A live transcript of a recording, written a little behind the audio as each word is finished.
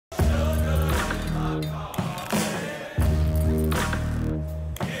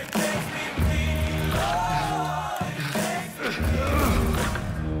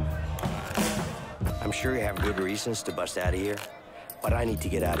have good reasons to bust out of here, but I need to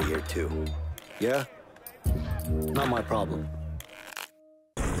get out of here too. Yeah? Not my problem.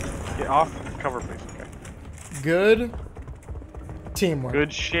 Get off. Cover, please. Okay. Good teamwork.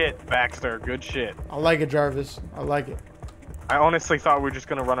 Good shit, Baxter. Good shit. I like it, Jarvis. I like it. I honestly thought we were just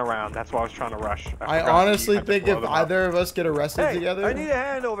gonna run around. That's why I was trying to rush. I honestly think if either of us get arrested together, I need a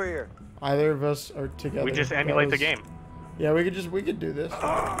hand over here. Either of us are together. We just emulate the game. Yeah, we could do this.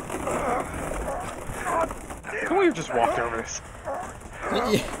 Can we have just walked over this?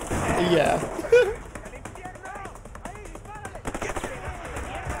 Yeah.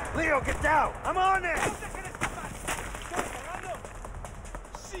 Leo, get down! I'm on it!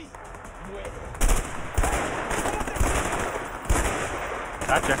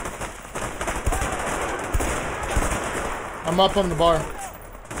 Gotcha. I'm up on the bar.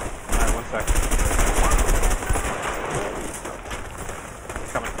 Alright, 1 sec.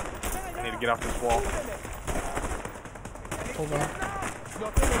 Coming. I need to get off this wall. Hold on.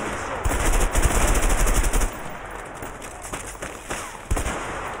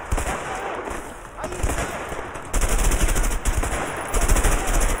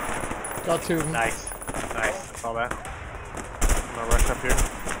 Got two of them. Nice. Nice. I saw that. I'm gonna rush up here.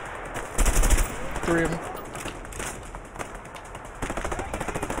 Three of them.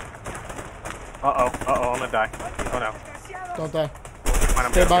 Uh-oh. Uh-oh, I'm gonna die. Oh no. Don't die. Fine,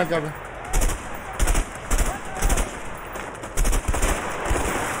 I'm Stay good. behind cover.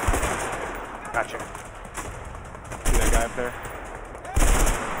 Gotcha. See that guy up there?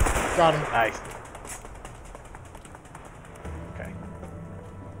 Got him. Nice. Okay.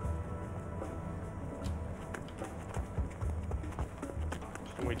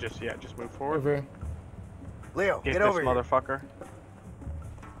 Can we just, just move forward? Over here. Leo, Get get this over here. motherfucker.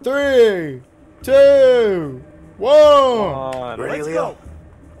 3, 2, 1. Ready, Let's Leo?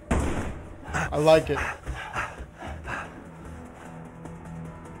 go. I like it.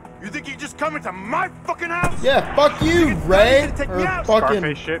 You think you just come into my fucking house? Yeah, fuck you, Ray. Take me Or out. fucking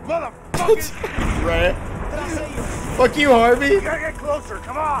Scarface shit. Motherfucker! Ray. Fuck you, Harvey. You gotta get closer,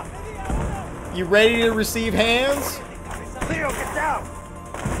 come on! You ready to receive hands? Leo, get down!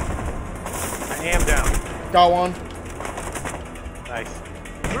 I am down. Got one. Nice.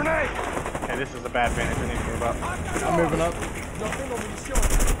 Grenade! Okay, this is a bad vantage. I need to move up. I'm moving up.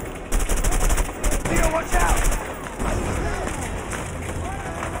 Leo, watch out!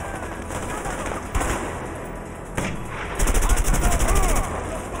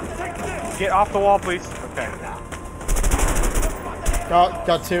 Get off the wall, please. Okay.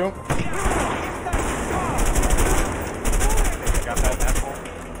 Got two. Got that asshole.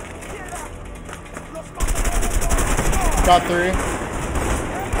 Got three.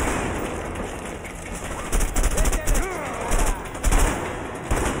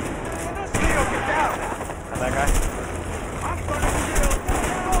 Leo, get down! Got that guy.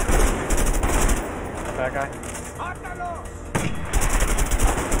 Got that guy.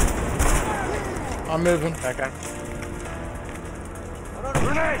 I'm moving. That guy.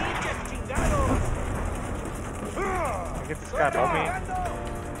 Grenade! Get this guy above me.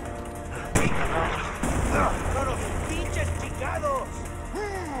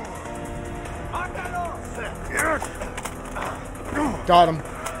 Got him.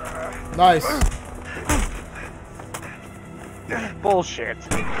 Nice. Bullshit.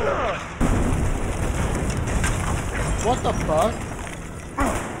 What the fuck?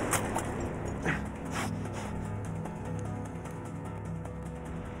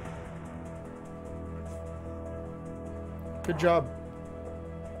 Good job.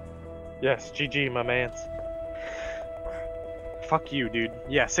 Yes, GG, my mans. Fuck you, dude.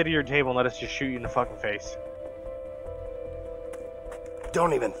 Yeah, sit at your table and let us just shoot you in the fucking face.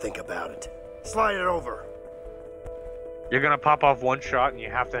 Don't even think about it. Slide it over. You're gonna pop off one shot and you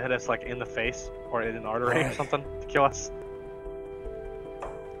have to hit us like in the face or in an artery or something to kill us.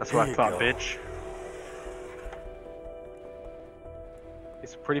 That's what I thought, bitch.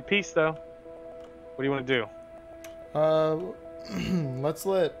 It's a pretty piece, though. What do you want to do? Let's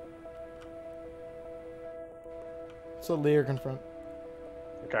let Lear confront.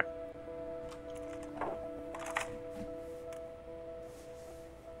 Okay.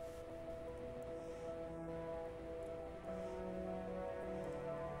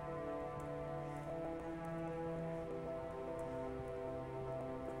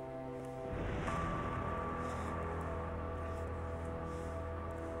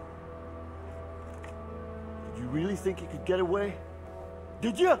 You really think you could get away?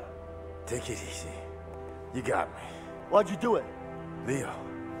 Did you? Take it easy. You got me. Why'd you do it? Leo,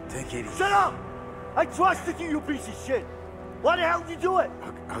 take it easy. Shut up! I trusted you, you piece of shit! Why the hell did you do it?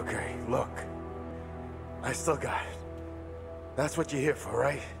 Okay, look. I still got it. That's what you're here for,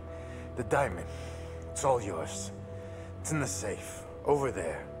 right? The diamond. It's all yours. It's in the safe. Over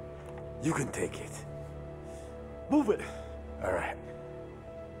there. You can take it. Move it. All right.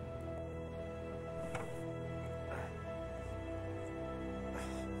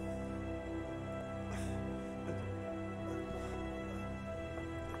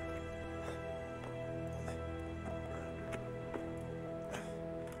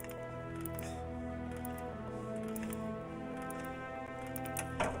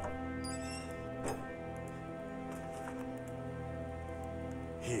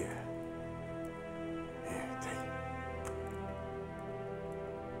 Here. Here, take it.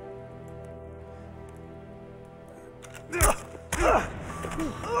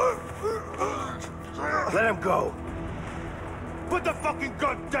 Let him go. Put the fucking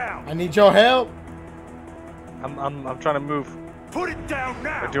gun down. I need your help. I'm trying to move. Put it down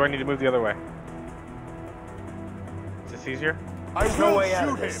now. Or do I need to move the other way? Is this easier? I There's no will way out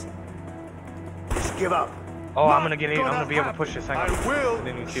of shoot this. him. Just give up. Oh, I'm Not gonna be able to push this. Hang on. I will I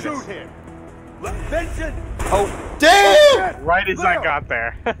didn't even see shoot this. him. Vincent! Oh, Damn! right as I Leo. got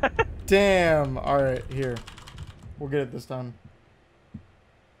there. Damn. All right, here. We'll get it this time.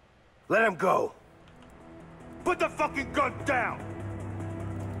 Let him go. Put the fucking gun down.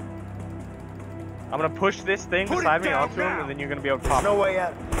 I'm gonna push this thing Put it beside me down onto him, now. and then you're gonna be able to pop. No way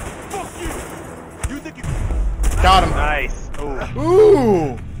out. Fuck you. You think you... Got him. Nice. Ooh.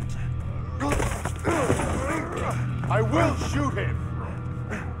 Ooh. I will shoot him.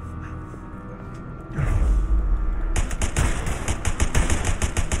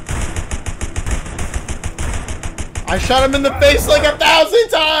 I shot him in the face like 1,000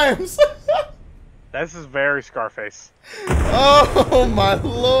 times. This is very Scarface. Oh my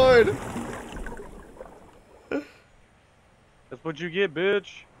lord. That's what you get,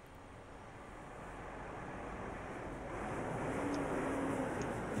 bitch.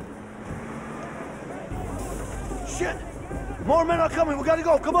 Shit! More men are coming. We gotta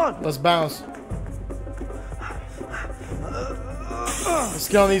go. Come on. Let's bounce. Let's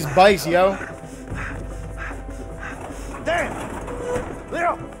get on these bikes, yo. Damn!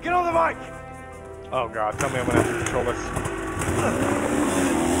 Leo, get on the bike. Oh god, tell me I'm gonna have to control this.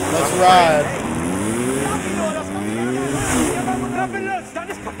 Let's ride.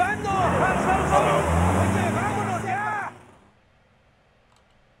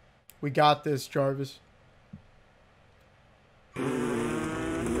 We got this, Jarvis. Here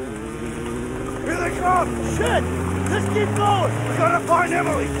they come! Shit! Let's keep going! We gotta find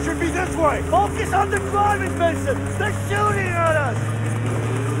Emily! Should be this way! Focus on the driving, Vincent! They're shooting at us!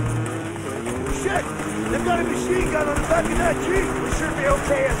 Shit! They've got a machine gun on the back of that Jeep! We should be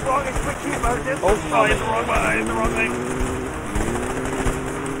okay as long as we keep our distance. Oh, I hit the wrong button. I hit the wrong thing.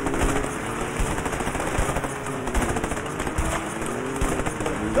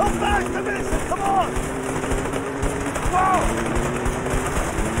 Go faster, Vincent! Come on! Whoa!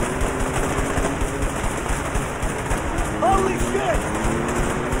 Holy shit!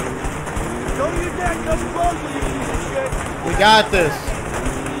 Don't you dare come close, you piece of shit! We got this.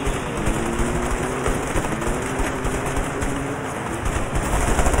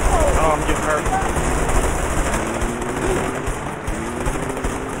 Oh, I'm getting hurt.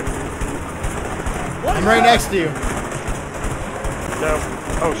 I'm right next to you. No.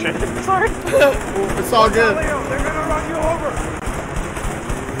 Oh shit. Sorry. It's all good. Leo, they're gonna run you over!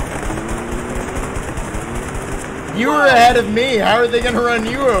 You were ahead of me. How are they gonna run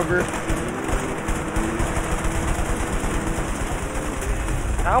you over?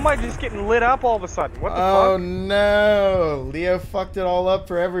 How am I just getting lit up all of a sudden? What the Oh fuck? no. Leo fucked it all up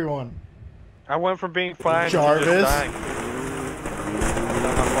for everyone. I went from being fine to Jarvis? just dying.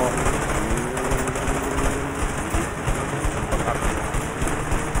 Not my fault.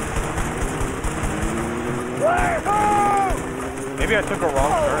 Maybe I took a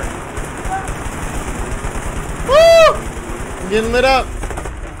wrong turn. Woo! I'm getting lit up.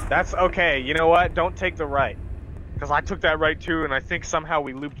 That's okay. You know what? Don't take the right. Because I took that right too, and I think somehow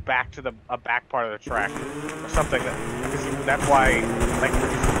we looped back to the back part of the track. Or something. That's why, like, we're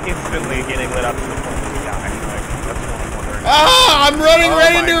just instantly getting lit up to the point that we die. Like, that's what I'm wondering. Ah! I'm running Oh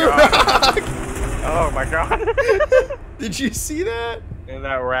right my into a God. rock. Oh my god. Did you see that? And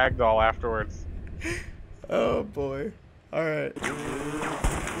that ragdoll afterwards. Oh boy. All right.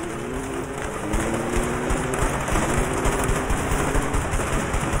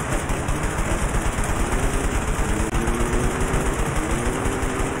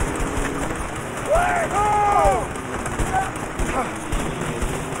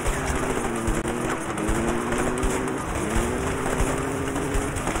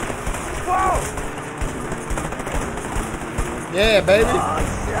 Yeah, baby.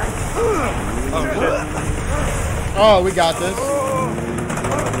 Oh shit. Oh, we got this.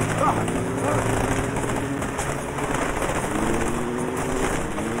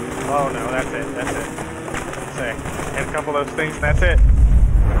 Oh no, that's it. That's it. Say, hit a couple of those things, and that's it.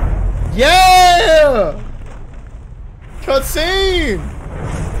 Yeah! Cutscene!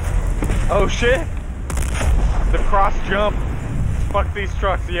 Oh shit! The cross jump. Fuck these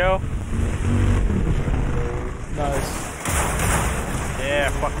trucks, yo. Nice. Yeah,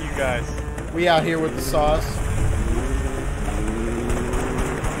 fuck you guys. We out here with the sauce.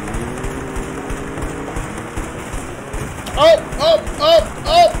 Oh!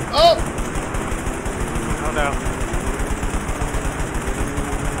 Oh no.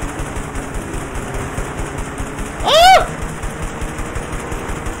 Ah!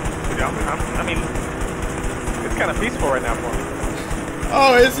 I mean, it's kind of peaceful right now for me.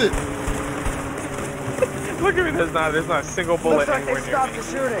 Oh, is it? Look at me, there's not a single bullet Looks like anywhere they near stopped me. the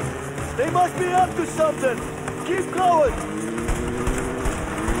shooting. They must be up to something. Keep going.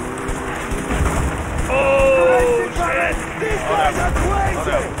 Oh Crazy, shit! These Oh, guys no. are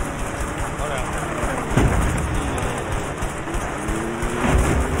crazy. Oh no. Oh no.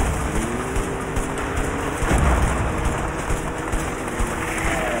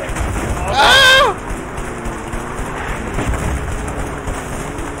 Ah!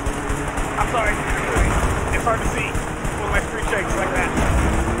 I'm sorry. It's hard to see when my screen shakes like that.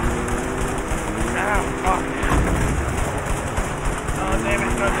 Ow, fuck. Oh, damn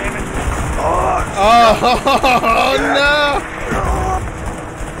it. Oh, damn it. Oh no!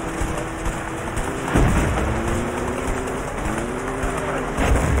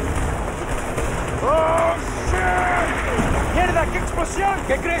 Oh, shit! ¡Mierda, qué explosión!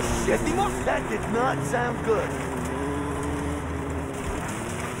 ¿Qué crees? ¿Decimos? That did not sound good.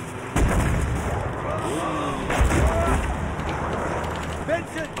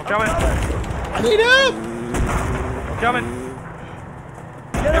 Vincent, I'm Coming. I need help! I'm coming.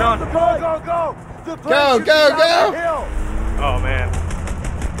 Get on. on the go, go, go! The plane Go, should go, be down go. the hill. Oh, man.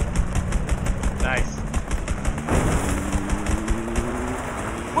 Nice.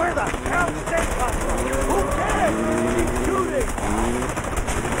 Where the hell did they come from? Who cares? Keep shooting!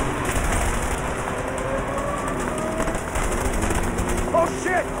 Oh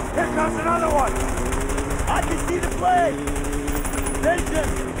shit! Here comes another one! I can see the plane! Vincent,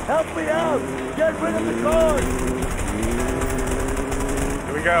 help me out! Get rid of the cars!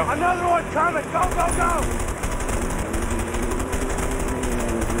 Here we go. Another one coming! Go, go, go!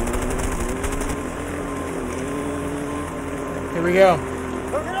 Here we go.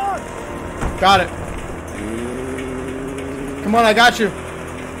 Look it up! Got it. Come on, I got you.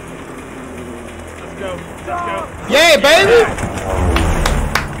 Let's go. Let's go. Yay, baby!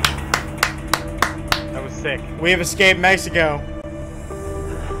 That was sick. We have escaped Mexico.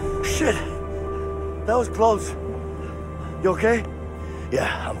 Shit! That was close. You okay?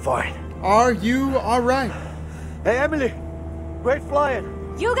 Yeah, I'm fine. Are you alright? Hey, Emily! Great flying!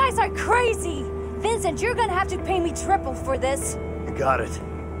 You guys are crazy! Vincent, you're gonna have to pay me triple for this. You got it.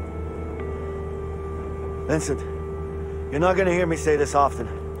 Vincent, you're not gonna hear me say this often,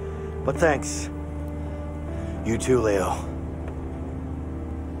 but thanks. You too, Leo.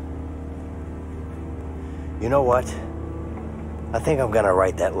 You know what? I think I'm gonna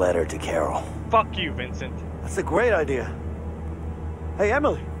write that letter to Carol. Fuck you, Vincent. That's a great idea. Hey,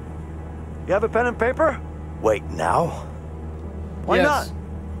 Emily, you have a pen and paper? Wait, now? Why Yes. not?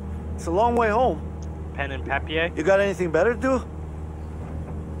 It's a long way home. Pen and papier? You got anything better to do?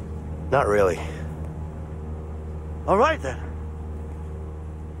 Not really. All right, then.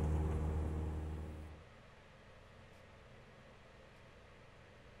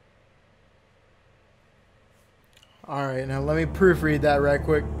 Alright, now let me proofread that right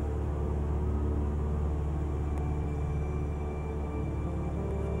quick.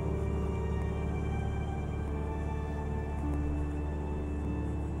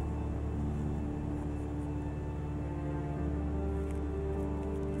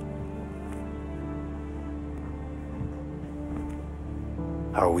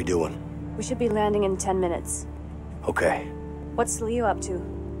 How are we doing? We should be landing in 10 minutes. Okay. What's Leo up to?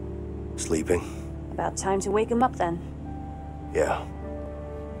 Sleeping? About time to wake him up then. Yeah.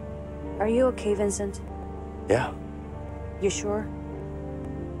 Are you okay, Vincent? Yeah. You sure?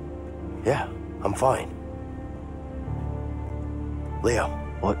 Yeah. I'm fine. Leo.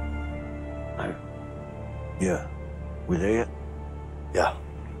 What? Yeah. We there yet? Yeah.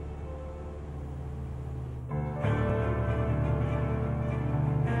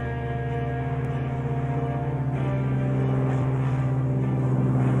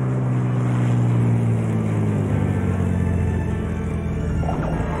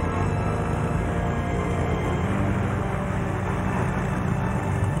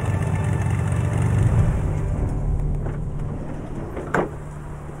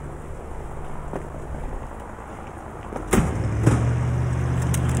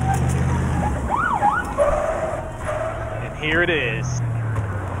 here it is.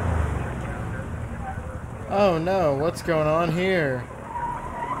 Oh no, what's going on here?